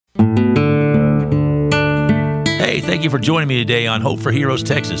Hey, thank you for joining me today on Hope for Heroes,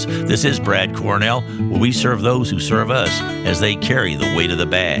 Texas. This is Brad Cornell, where we serve those who serve us as they carry the weight of the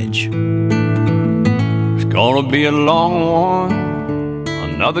badge. It's gonna be a long one,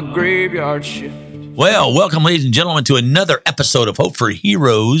 another graveyard shift. Well, welcome, ladies and gentlemen, to another episode of Hope for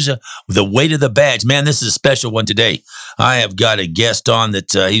Heroes, the weight of the badge. Man, this is a special one today. I have got a guest on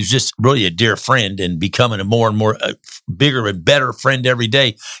that he's just really a dear friend and becoming a more and more bigger and better friend every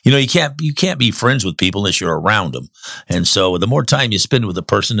day. You know, you can't be friends with people unless you're around them. And so the more time you spend with a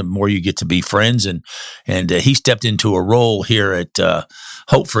person, the more you get to be friends. And he stepped into a role here at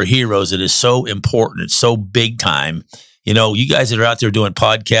Hope for Heroes that is so important. It's so big time. You know, you guys that are out there doing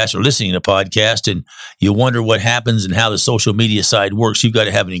podcasts or listening to podcasts and you wonder what happens and how the social media side works, you've got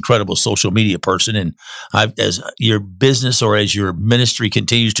to have an incredible social media person. And as your business or as your ministry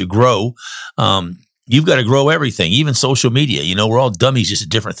continues to grow, you've got to grow everything, even social media. You know, we're all dummies just at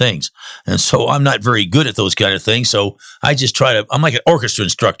different things. And so I'm not very good at those kind of things. So I just I'm like an orchestra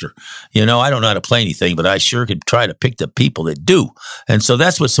instructor. You know, I don't know how to play anything, but I sure could try to pick the people that do. And so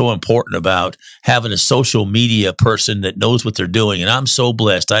that's what's so important about having a social media person that knows what they're doing. And I'm so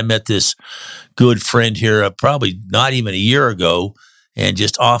blessed. I met this good friend here probably not even a year ago, and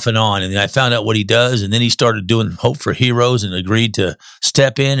just off and on. And then I found out what he does. And then he started doing Hope for Heroes and agreed to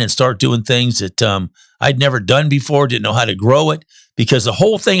step in and start doing things that I'd never done before, didn't know how to grow it. Because the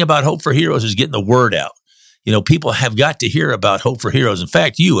whole thing about Hope for Heroes is getting the word out. You know, people have got to hear about Hope for Heroes. In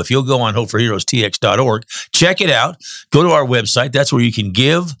fact, if you'll go on hopeforheroestx.org, check it out. Go to our website. That's where you can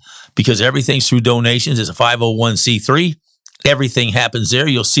give, because everything's through donations. It's a 501c3. Everything happens there.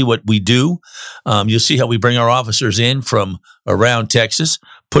 You'll see what we do. You'll see how we bring our officers in from around Texas,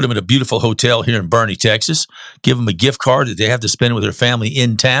 put them in a beautiful hotel here in Boerne, Texas, give them a gift card that they have to spend with their family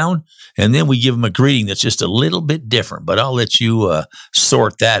in town, and then we give them a greeting that's just a little bit different. But I'll let you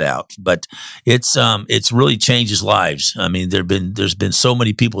sort that out. But it's really changes lives. I mean, there's been so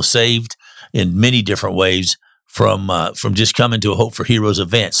many people saved in many different ways from just coming to a Hope for Heroes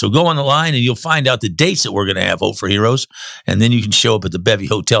event. So go on the line and you'll find out the dates that we're going to have Hope for Heroes. And then you can show up at the Bevy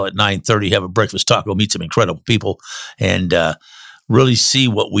Hotel at 9:30, have a breakfast taco, meet some incredible people, and really see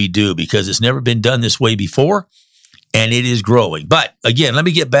what we do, because it's never been done this way before, and it is growing. But again, let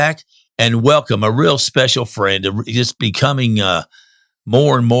me get back and welcome a real special friend, just becoming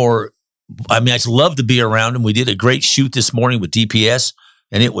more and more. I mean, I just love to be around him. We did a great shoot this morning with DPS,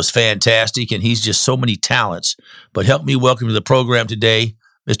 and it was fantastic, and he's just so many talents. But help me welcome to the program today,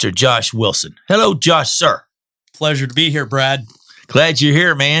 Mr. Josh Wilson. Hello, Josh, sir. Pleasure to be here, Brad. Glad you're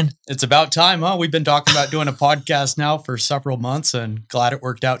here, man. It's about time, huh? We've been talking about doing a podcast now for several months, and glad it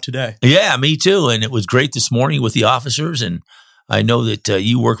worked out today. Yeah, me too. And it was great this morning with the officers, and I know that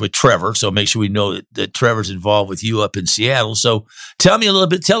you work with Trevor, so make sure we know that Trevor's involved with you up in Seattle. So tell the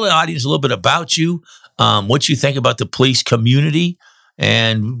audience a little bit about you, what you think about the police community,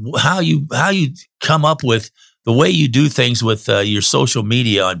 and how you come up with the way you do things with your social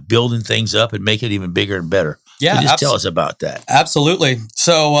media on building things up and make it even bigger and better. Yeah, so just tell us about that. Absolutely.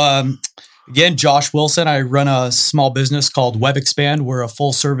 So again, Josh Wilson, I run a small business called WebExpand. We're a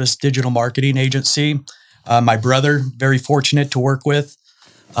full service digital marketing agency. My brother, very fortunate to work with,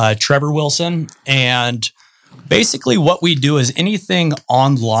 Trevor Wilson. And basically what we do is anything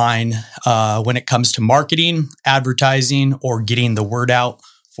online when it comes to marketing, advertising, or getting the word out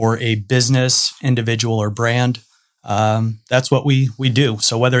for a business, individual, or brand. That's what we do.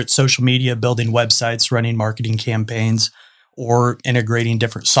 So whether it's social media, building websites, running marketing campaigns, or integrating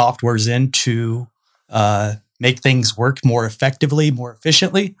different softwares in to make things work more effectively, more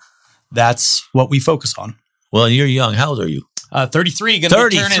efficiently, that's what we focus on. Well, you're young. How old are you? 33, going to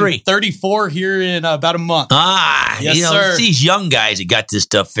be turning 34 here in about a month. Yes, sir. It's these young guys that got this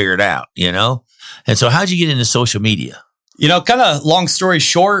stuff figured out, you know? And so how'd you get into social media? You know, kind of long story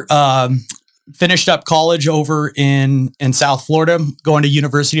short, finished up college over in South Florida, going to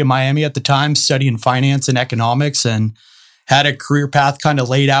University of Miami at the time, studying finance and economics, and had a career path kind of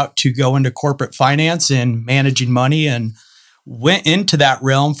laid out to go into corporate finance and managing money, and went into that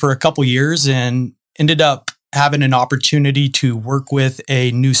realm for a couple years and ended up having an opportunity to work with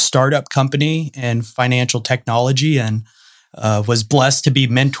a new startup company in financial technology, and was blessed to be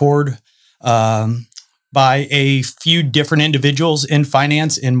mentored by a few different individuals in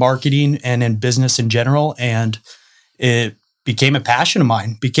finance, in marketing, and in business in general. And it became a passion of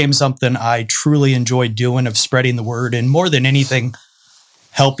mine, became something I truly enjoyed doing, of spreading the word, and more than anything,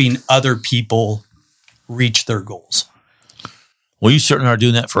 helping other people reach their goals. Well, you certainly are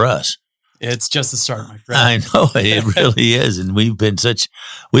doing that for us. It's just the start, my friend. I know it really is. And we've been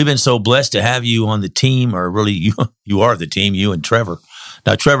so blessed to have you on the team, or really you are the team, you and Trevor.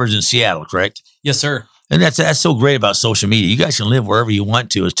 Now, Trevor's in Seattle, correct? Yes, sir. And that's so great about social media. You guys can live wherever you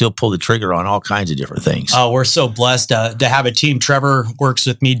want to and still pull the trigger on all kinds of different things. Oh, we're so blessed to have a team. Trevor works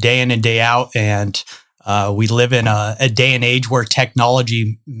with me day in and day out, and we live in a day and age where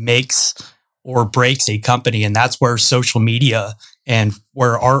technology makes or breaks a company, and that's where social media and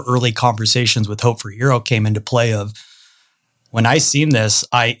where our early conversations with Hope for Hero came into play. Of when I seen this,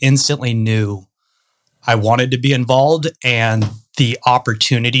 I instantly knew I wanted to be involved, and the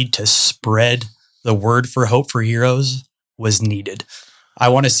opportunity to spread the word for Hope for Heroes was needed. I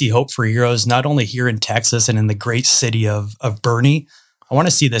want to see Hope for Heroes not only here in Texas and in the great city of Boerne. I want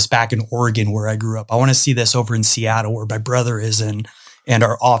to see this back in Oregon where I grew up. I want to see this over in Seattle where my brother is, and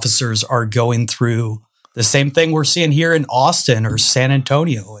our officers are going through the same thing we're seeing here in Austin or San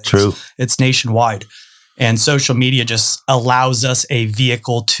Antonio. True. It's nationwide. And social media just allows us a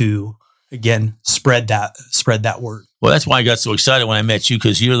vehicle to, again, spread that word. Well, that's why I got so excited when I met you,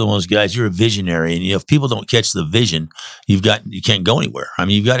 because you're one of those guys. You're a visionary, and if people don't catch the vision, you can't go anywhere. I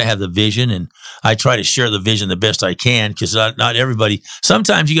mean, you've got to have the vision, and I try to share the vision the best I can, because not everybody.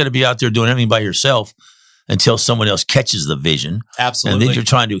 Sometimes you got to be out there doing everything by yourself until someone else catches the vision. Absolutely. And then you're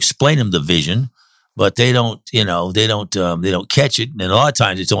trying to explain them the vision, but they don't catch it. And a lot of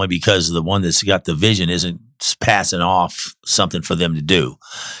times it's only because the one that's got the vision isn't passing off something for them to do.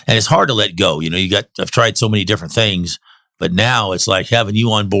 And it's hard to let go. I've tried so many different things, but now it's like having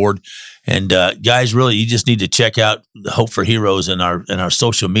you on board. And guys, really, you just need to check out the Hope for Heroes and our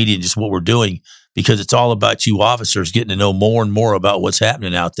social media and just what we're doing, because it's all about you officers getting to know more and more about what's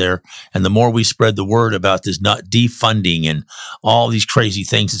happening out there. And the more we spread the word about this not defunding and all these crazy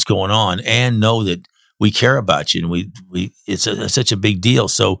things that's going on, and know that we care about you, and it's such a big deal.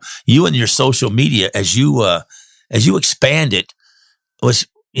 So you and your social media, as you expand it, was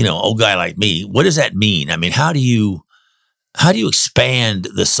old guy like me. What does that mean? I mean, how do you expand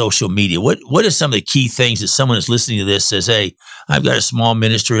the social media? What are some of the key things that someone is listening to this says, hey, I've got a small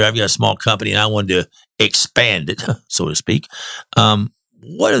ministry, I've got a small company, and I want to expand it, so to speak.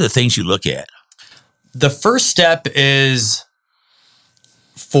 What are the things you look at? The first step is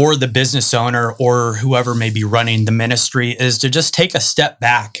for the business owner or whoever may be running the ministry is to just take a step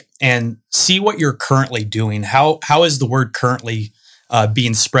back and see what you're currently doing. How is the word currently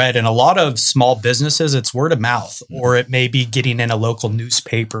being spread? And a lot of small businesses, it's word of mouth, or it may be getting in a local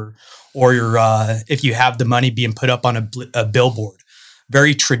newspaper, or if you have the money, being put up on a billboard.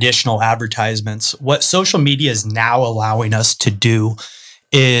 Very traditional advertisements. What social media is now allowing us to do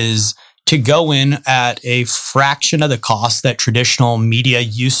is to go in at a fraction of the cost that traditional media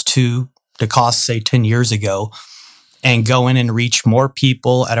used to cost, say, 10 years ago, and go in and reach more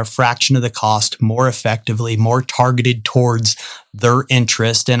people at a fraction of the cost, more effectively, more targeted towards their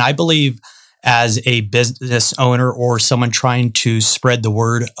interest. And I believe as a business owner or someone trying to spread the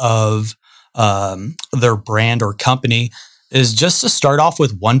word of their brand or company, is just to start off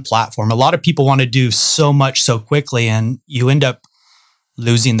with one platform. A lot of people want to do so much so quickly, and you end up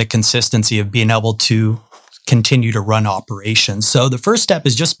losing the consistency of being able to continue to run operations. So the first step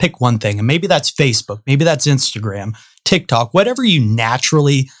is just pick one thing, and maybe that's Facebook, maybe that's Instagram, TikTok, whatever you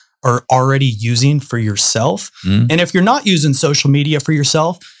naturally are already using for yourself. And if you're not using social media for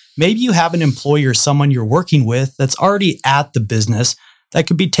yourself, maybe you have an employee or someone you're working with that's already at the business that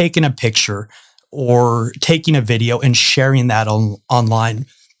could be taking a picture or taking a video and sharing that online.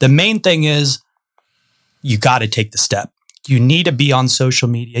 The main thing is you got to take the step. You need to be on social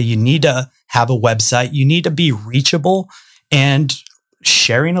media. You need to have a website. You need to be reachable and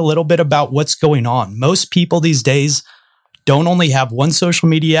sharing a little bit about what's going on. Most people these days don't only have one social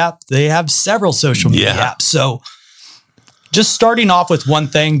media app, they have several social media apps. So just starting off with one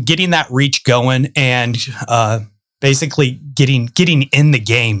thing, getting that reach going, and basically getting in the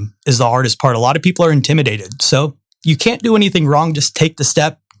game is the hardest part. A lot of people are intimidated. So you can't do anything wrong. Just take the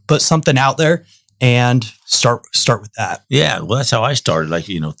step, put something out there, and start with that. Yeah, well, that's how I started.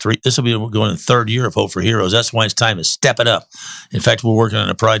 This will be going in the third year of Hope for Heroes. That's why it's time to step it up. In fact, we're working on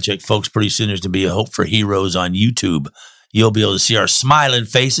a project, folks. Pretty soon there's going to be a Hope for Heroes on YouTube. You'll be able to see our smiling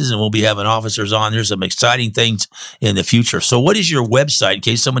faces, and we'll be having officers on. There's some exciting things in the future. So what is your website in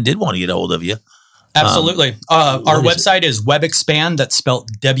case someone did want to get a hold of you? Absolutely. Our website is WebExpand. That's spelled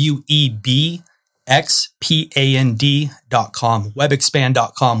WebExpand.com.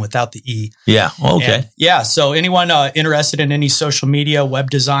 WebExpand.com without the E. Yeah. Okay. And so anyone interested in any social media, web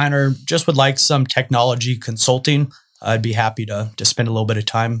design, or just would like some technology consulting, I'd be happy to spend a little bit of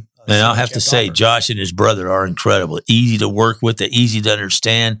time. And I'll have to say, Josh and his brother are incredible. Easy to work with, they're easy to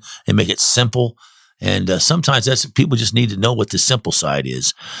understand. They make it simple. And sometimes that's people just need to know what the simple side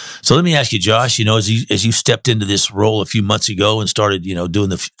is. So let me ask you, Josh. As you stepped into this role a few months ago and started, doing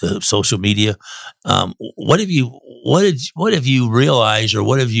the social media, what have you realized, or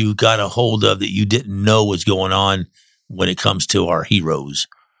what have you got a hold of that you didn't know was going on when it comes to our heroes?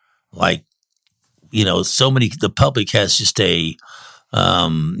 Like, the public has just a,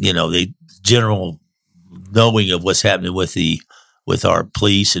 the general knowing of what's happening with our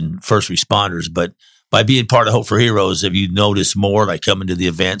police and first responders, but by being part of Hope for Heroes, have you noticed more, like coming to the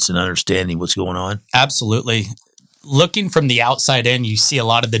events and understanding what's going on? Absolutely. Looking from the outside in, you see a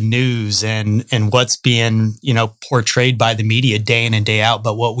lot of the news and what's being, portrayed by the media day in and day out.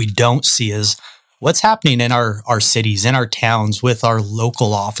 But what we don't see is what's happening in our cities, in our towns, with our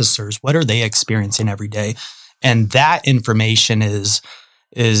local officers. What are they experiencing every day? And that information is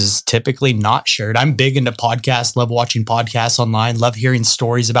typically not shared. I'm big into podcasts, love watching podcasts online, love hearing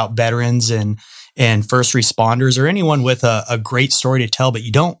stories about veterans and first responders, or anyone with a great story to tell. But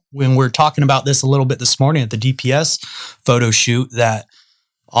you don't, when we're talking about this a little bit this morning at the DPS photo shoot, that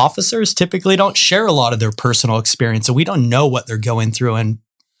officers typically don't share a lot of their personal experience. So we don't know what they're going through. And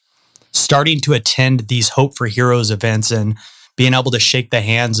starting to attend these Hope for Heroes events and being able to shake the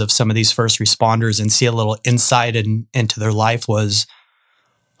hands of some of these first responders and see a little insight into their life was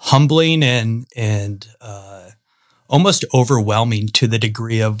humbling and almost overwhelming, to the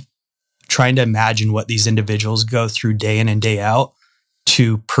degree of trying to imagine what these individuals go through day in and day out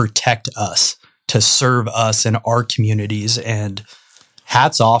to protect us, to serve us in our communities. And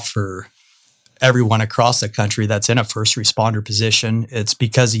hats off for everyone across the country that's in a first responder position. It's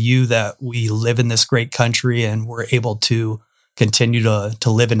because of you that we live in this great country and we're able to continue to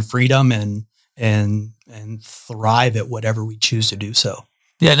live in freedom and thrive at whatever we choose to do so.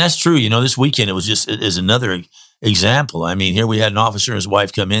 Yeah, and that's true. This weekend is another example. I mean, here we had an officer and his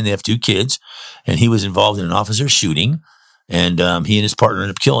wife come in. They have 2 kids, and he was involved in an officer shooting, and he and his partner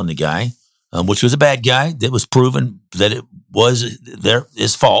ended up killing the guy, which was a bad guy. That was proven that it was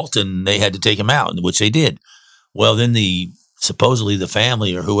his fault, and they had to take him out, which they did. Well, then supposedly the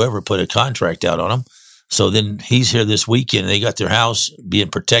family or whoever put a contract out on him. So then he's here this weekend. They got their house being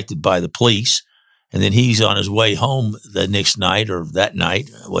protected by the police. And then he's on his way home the next night or that night,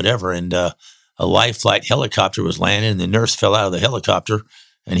 whatever. And a life flight helicopter was landing, and the nurse fell out of the helicopter,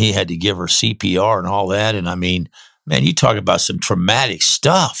 and he had to give her CPR and all that. And I mean, man, you talk about some traumatic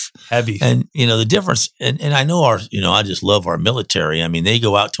stuff. Heavy. And, the difference, and I know I just love our military. I mean, they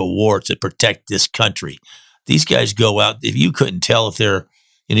go out to war to protect this country. These guys go out, if you couldn't tell if they're,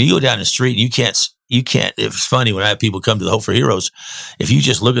 you go down the street and you can't, it's funny when I have people come to the Hope for Heroes, if you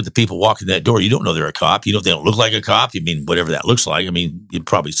just look at the people walking that door, you don't know they're a cop. They don't look like a cop. Whatever that looks like.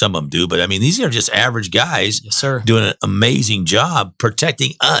 Probably some of them do, but these are just average guys, yes, sir, doing an amazing job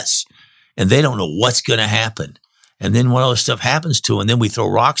protecting us, and they don't know what's going to happen. And then when all this stuff happens to them, and then we throw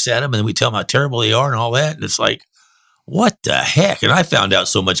rocks at them, and we tell them how terrible they are and all that, and it's like, what the heck? And I found out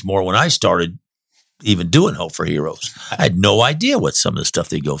so much more when I started even doing Hope for Heroes. I had no idea what some of the stuff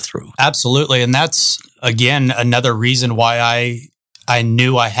they go through. Absolutely. And that's, again, another reason why I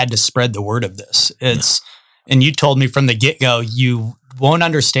knew I had to spread the word of this. And you told me from the get-go, you won't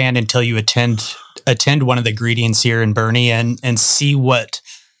understand until you attend one of the greetings here in Boerne and see what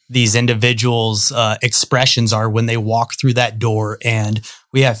these individuals' expressions are when they walk through that door. And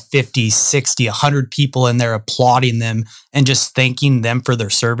we have 50, 60, 100 people in there applauding them and just thanking them for their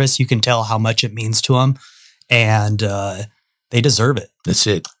service. You can tell how much it means to them, and they deserve it. That's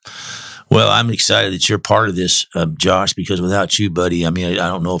it. Well, I'm excited that you're part of this, Josh, because without you, buddy, I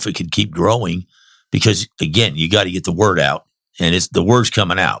don't know if it could keep growing, because, again, you got to get the word out, and the word's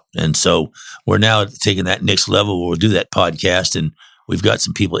coming out. And so we're now taking that next level where we'll do that podcast, and we've got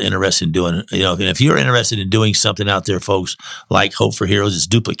some people interested in doing, and if you're interested in doing something out there, folks, like Hope for Heroes, it's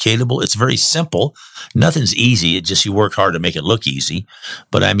duplicatable. It's very simple. Nothing's easy. It's just you work hard to make it look easy.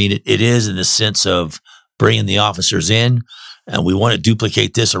 But it is in the sense of bringing the officers in, and we want to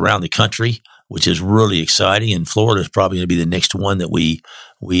duplicate this around the country, which is really exciting. And Florida is probably going to be the next one that we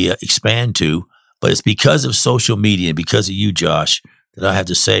expand to. But it's because of social media and because of you, Josh, that I have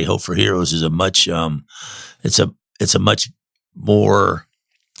to say Hope for Heroes is a much more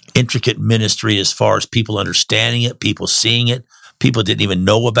intricate ministry as far as people understanding it, people seeing it. People didn't even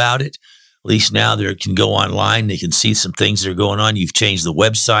know about it. At least now they can go online. They can see some things that are going on. You've changed the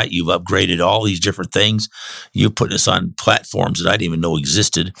website. You've upgraded all these different things. You're putting us on platforms that I didn't even know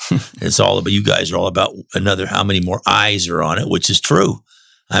existed. It's all about, you guys are all about how many more eyes are on it, which is true.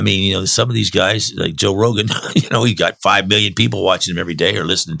 Some of these guys, like Joe Rogan, he's got 5 million people watching him every day or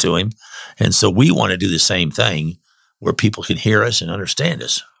listening to him. And so we want to do the same thing. where people can hear us and understand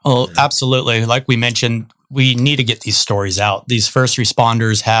us. Oh, absolutely. Like we mentioned, we need to get these stories out. These first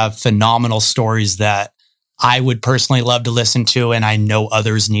responders have phenomenal stories that I would personally love to listen to, and I know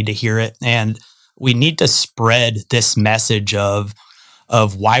others need to hear it. And we need to spread this message of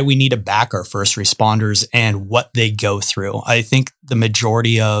why we need to back our first responders and what they go through. I think the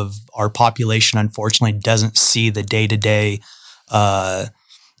majority of our population, unfortunately, doesn't see the day-to-day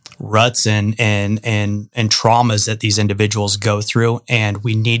ruts and traumas that these individuals go through, and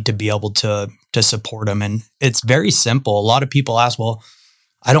we need to be able to support them. And it's very simple. A lot of people ask, well,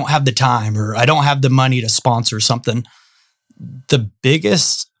 I don't have the time, or I don't have the money to sponsor something. The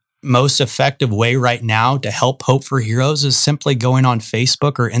biggest, most effective way right now to help Hope for Heroes is simply going on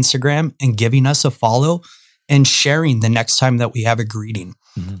Facebook or Instagram and giving us a follow and sharing the next time that we have a greeting,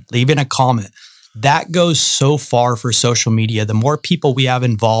 leaving a comment. That goes so far for social media. The more people we have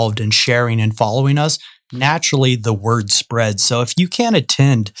involved in sharing and following us, naturally the word spreads. So if you can't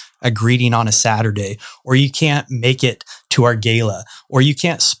attend a greeting on a Saturday, or you can't make it to our gala, or you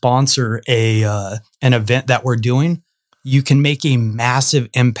can't sponsor an event that we're doing, you can make a massive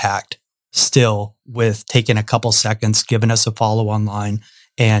impact still with taking a couple seconds, giving us a follow online,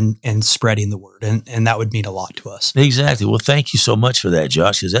 and spreading the word. And that would mean a lot to us. Exactly. Well, thank you so much for that,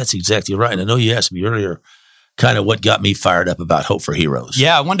 Josh, because that's exactly right. And I know you asked me earlier kind of what got me fired up about Hope for Heroes.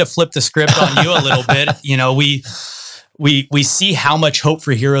 Yeah, I wanted to flip the script on you a little bit. You know, we see how much Hope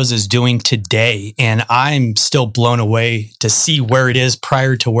for Heroes is doing today, and I'm still blown away to see where it is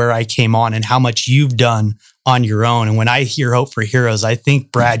prior to where I came on and how much you've done on your own. And when I hear Hope for Heroes, I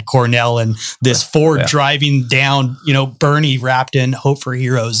think Brad Cornell and this Ford driving down, Bernie wrapped in Hope for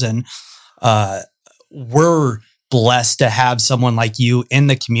Heroes. And we're blessed to have someone like you in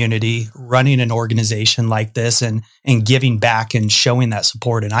the community running an organization like this and giving back and showing that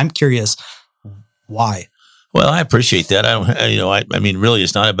support. And I'm curious why. Well, I appreciate that. I mean, really,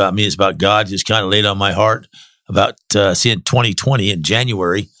 it's not about me. It's about God. Just kind of laid on my heart about seeing 2020 in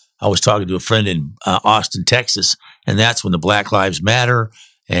January. I was talking to a friend in Austin, Texas, and that's when the Black Lives Matter,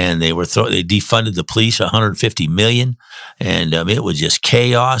 and they defunded the police $150 million, and it was just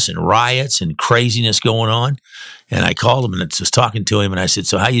chaos and riots and craziness going on. And I called him and I was talking to him, and I said,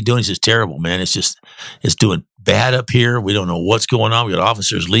 "So how you doing?" He says, "Terrible, man. It's doing bad up here. We don't know what's going on. We got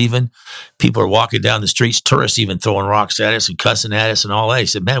officers leaving. People are walking down the streets, tourists even throwing rocks at us and cussing at us and all that." He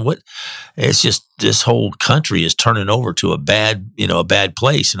said, "Man, what? It's just this whole country is turning over to a bad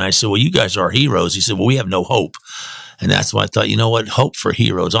place." And I said, "Well, you guys are heroes." He said, "Well, we have no hope." And that's why I thought, you know what? Hope for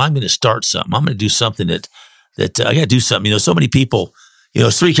Heroes. I'm going to start something. I'm going to do something that I got to do something. So many people.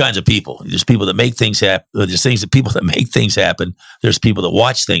 There's three kinds of people. There's people that make things happen. There's people that make things happen. There's people that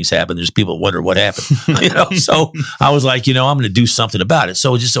watch things happen. There's people that wonder what happened. So I was like, I'm going to do something about it.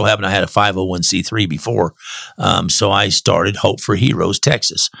 So it just so happened I had a 501c3 before. So I started Hope for Heroes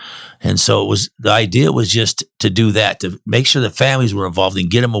Texas. And so the idea was just to do that, to make sure the families were involved and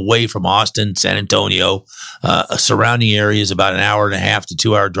get them away from Austin, San Antonio, surrounding areas, about an hour and a half to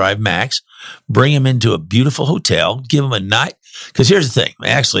 2 hour drive max. Bring them into a beautiful hotel, give them a night. Because here's the thing,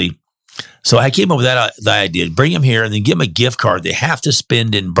 actually. So I came up with the idea: bring them here and then give them a gift card they have to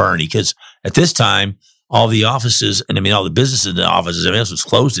spend in Bernie. Because at this time, all the offices and all the businesses in the offices, this was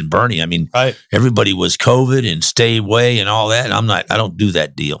closed in Bernie. Right. Everybody was COVID and stay away and all that. And I don't do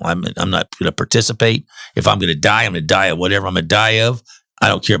that deal. I'm not going to participate. If I'm going to die, I'm going to die of whatever I'm going to die of. I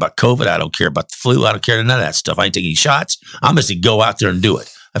don't care about COVID. I don't care about the flu. I don't care none of that stuff. I ain't taking any shots. I'm just going to go out there and do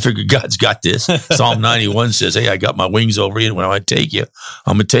it. I figured God's got this. Psalm 91 says, "Hey, I got my wings over you, and when I take you,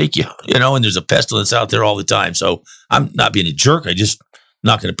 I'm going to take you." And there's a pestilence out there all the time. So I'm not being a jerk. I just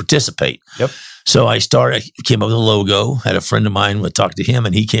not going to participate. Yep. So I came up with a logo, had a friend of mine, would talk to him,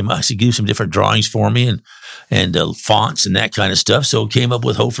 and he came, I said, "Give some different drawings for me and fonts and that kind of stuff." So came up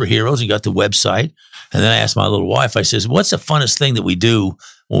with Hope for Heroes and got the website. And then I asked my little wife, I says, "What's the funnest thing that we do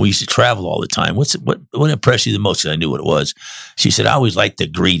when we used to travel all the time? What impressed you the most?" And I knew what it was. She said, "I always like the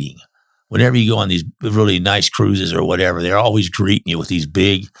greeting. Whenever you go on these really nice cruises or whatever, they're always greeting you with these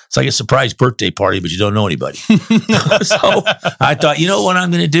big, it's like a surprise birthday party, but you don't know anybody." So I thought, you know what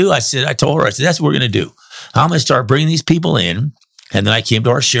I'm going to do? I told her, "That's what we're going to do. I'm going to start bringing these people in." And then I came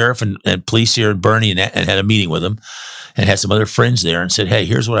to our sheriff and police here in Bernie and had a meeting with them and had some other friends there and said, "Hey,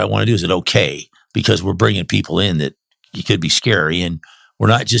 here's what I want to do. Is it okay? Because we're bringing people in that you could be scary. And we're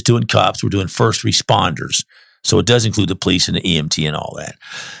not just doing cops, we're doing first responders. So it does include the police and the EMT and all that."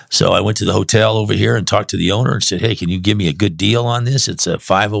 So I went to the hotel over here and talked to the owner and said, "Hey, can you give me a good deal on this? It's a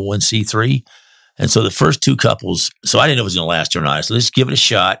 501c3. And so the first two couples, so I didn't know if it was going to last or not. So let's give it a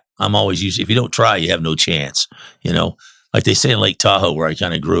shot. I'm always if you don't try, you have no chance. like they say in Lake Tahoe, where I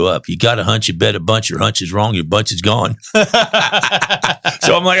kind of grew up. You got a hunch, you bet a bunch. Your hunch is wrong, your bunch is gone.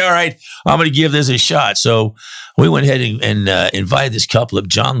 So I'm like, all right, I'm going to give this a shot. So we went ahead and invited this couple up,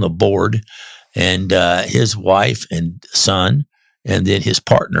 John Laborde and his wife and son, and then his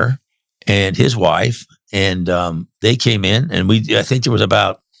partner and his wife. And they came in, and I think there was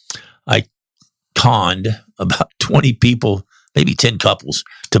I conned about 20 people, maybe 10 couples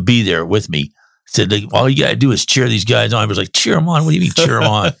to be there with me. Said, all you got to do is cheer these guys on. I was like, cheer them on? What do you mean cheer them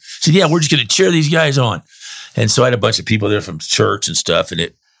on? I said, yeah, we're just going to cheer these guys on. And so I had a bunch of people there from church and stuff.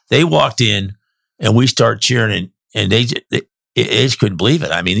 And they walked in and we started cheering, and they just couldn't believe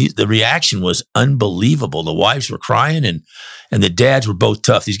it. I mean, the reaction was unbelievable. The wives were crying, and the dads were both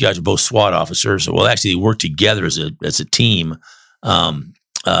tough. These guys were both SWAT officers. Well, actually, they worked together as a team,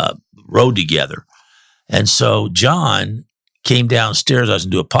 rode together. And so John came downstairs. I was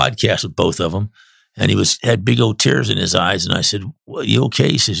going to do a podcast with both of them, and he had big old tears in his eyes. And I said, well, you okay?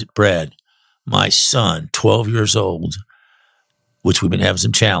 He says, Brad, my son, 12 years old, which we've been having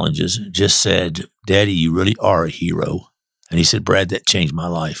some challenges, just said, Daddy, you really are a hero. And he said, Brad, that changed my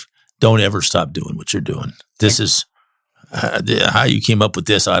life. Don't ever stop doing what you're doing. This is how you came up with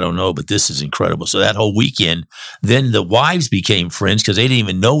this, I don't know, but this is incredible. So that whole weekend, then the wives became friends because they didn't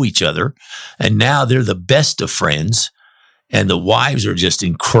even know each other. And now they're the best of friends. And the wives are just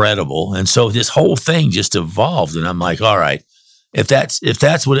incredible. And so this whole thing just evolved. And I'm like, all right, if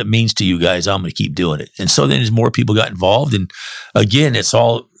that's what it means to you guys, I'm going to keep doing it. And so then as more people got involved, and again, it's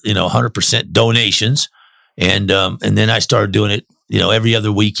all, 100% donations. And then I started doing it, every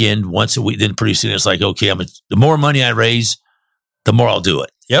other weekend, once a week. Then pretty soon it's like, okay, the more money I raise, the more I'll do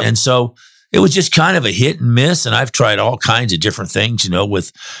it. Yep. And so it was just kind of a hit and miss. And I've tried all kinds of different things,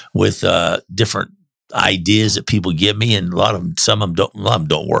 with different ideas that people give me, and some of them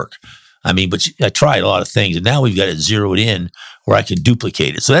don't work. I mean, but I tried a lot of things, and now we've got it zeroed in where I can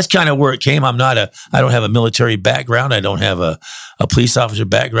duplicate it. So that's kind of where it came. I don't have a military background. I don't have a police officer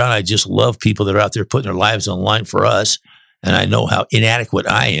background. I just love people that are out there putting their lives on the line for us. And I know how inadequate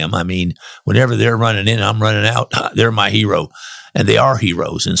I am. I mean, whenever they're running in, I'm running out. They're my hero, and they are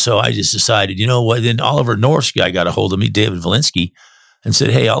heroes. And so I just decided, you know what? Then Oliver North's guy got a hold of me, David Valinsky, and said,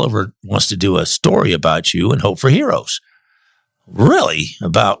 hey, Oliver wants to do a story about you and Hope for Heroes. Really?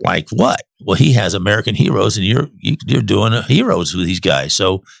 About like what? Well, he has American Heroes, and you're doing heroes with these guys.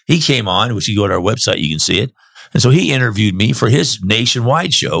 So he came on, which you go to our website, you can see it. And so he interviewed me for his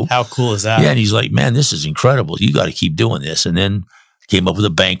nationwide show. How cool is that? Yeah, and he's like, man, this is incredible. You got to keep doing this. And then came up with a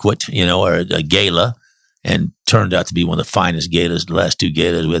banquet, or a gala, and turned out to be one of the finest galas, the last two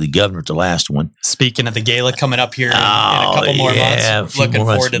galas. We had the governor at the last one. Speaking of the gala coming up here in a couple more months. Looking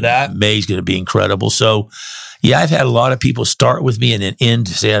forward to that. May's going to be incredible. So, yeah, I've had a lot of people start with me and then end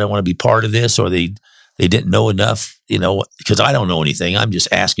to say, I don't want to be part of this, or they didn't know enough, because I don't know anything. I'm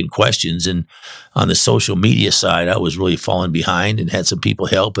just asking questions. And on the social media side, I was really falling behind and had some people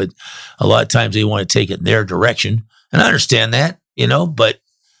help. But a lot of times they want to take it in their direction. And I understand that, but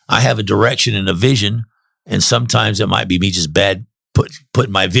I have a direction and a vision. And sometimes it might be me just bad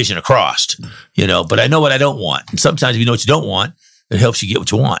putting my vision across, but I know what I don't want. And sometimes if you know what you don't want, it helps you get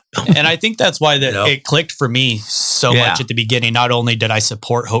what you want. And I think that's why it clicked for me so much at the beginning. Not only did I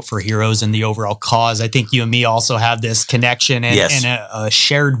support Hope for Heroes and the overall cause, I think you and me also have this connection and a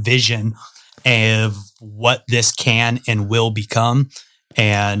shared vision of what this can and will become.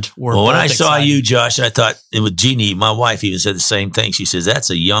 And when I saw you, Josh, I thought with Jeannie, my wife even said the same thing. She says, that's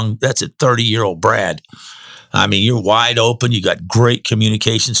a 30-year-old Brad. I mean, you're wide open. You got great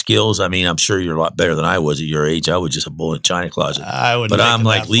communication skills. I mean, I'm sure you're a lot better than I was at your age. I was just a bull in a china closet. But I'm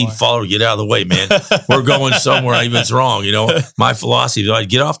like, lead follower, get out of the way, man. We're going somewhere even it's wrong. My philosophy is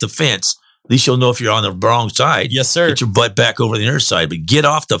get off the fence. At least you'll know if you're on the wrong side. Yes, sir. Get your butt back over the other side, but get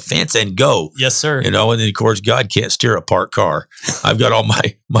off the fence and go. Yes, sir. And then, of course, God can't steer a parked car. I've got all my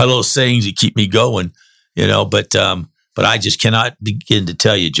little sayings that keep me going, but I just cannot begin to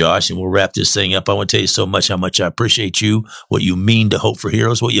tell you, Josh, and we'll wrap this thing up. I want to tell you so much how much I appreciate you, what you mean to Hope for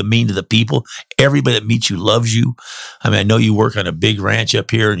Heroes, what you mean to the people. Everybody that meets you loves you. I mean, I know you work on a big ranch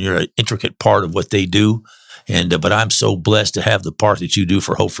up here, and you're an intricate part of what they do. But I'm so blessed to have the part that you do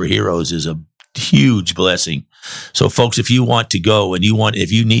for Hope for Heroes is a huge blessing. So, folks, if you want to go and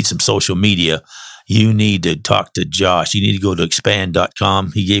if you need some social media, you need to talk to Josh. You need to go to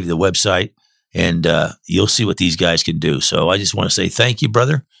expand.com. He gave you the website. And you'll see what these guys can do. So I just want to say thank you,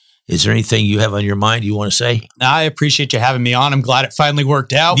 brother. Is there anything you have on your mind you want to say? I appreciate you having me on. I'm glad it finally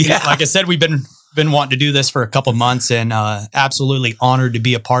worked out. Yeah. Like I said, we've been wanting to do this for a couple months, and absolutely honored to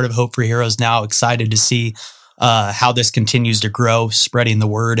be a part of Hope for Heroes now. Excited to see how this continues to grow, spreading the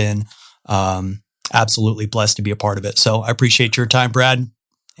word. And absolutely blessed to be a part of it. So I appreciate your time, Brad,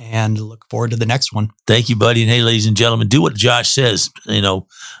 and look forward to the next one. Thank you, buddy. And hey, ladies and gentlemen, do what Josh says.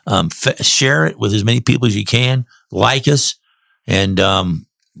 Share it with as many people as you can. Like us, and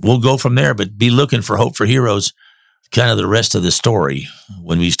we'll go from there. But be looking for Hope for Heroes, kind of the rest of the story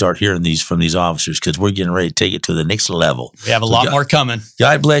when we start hearing these from these officers, because we're getting ready to take it to the next level. We have a lot more coming.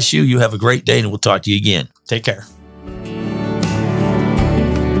 God bless you. You have a great day, and we'll talk to you again. Take care.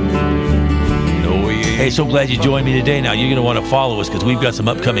 Hey, so glad you joined me today. Now, you're going to want to follow us because we've got some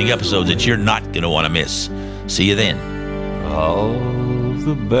upcoming episodes that you're not going to want to miss. See you then. Of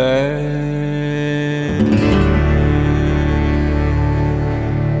the bad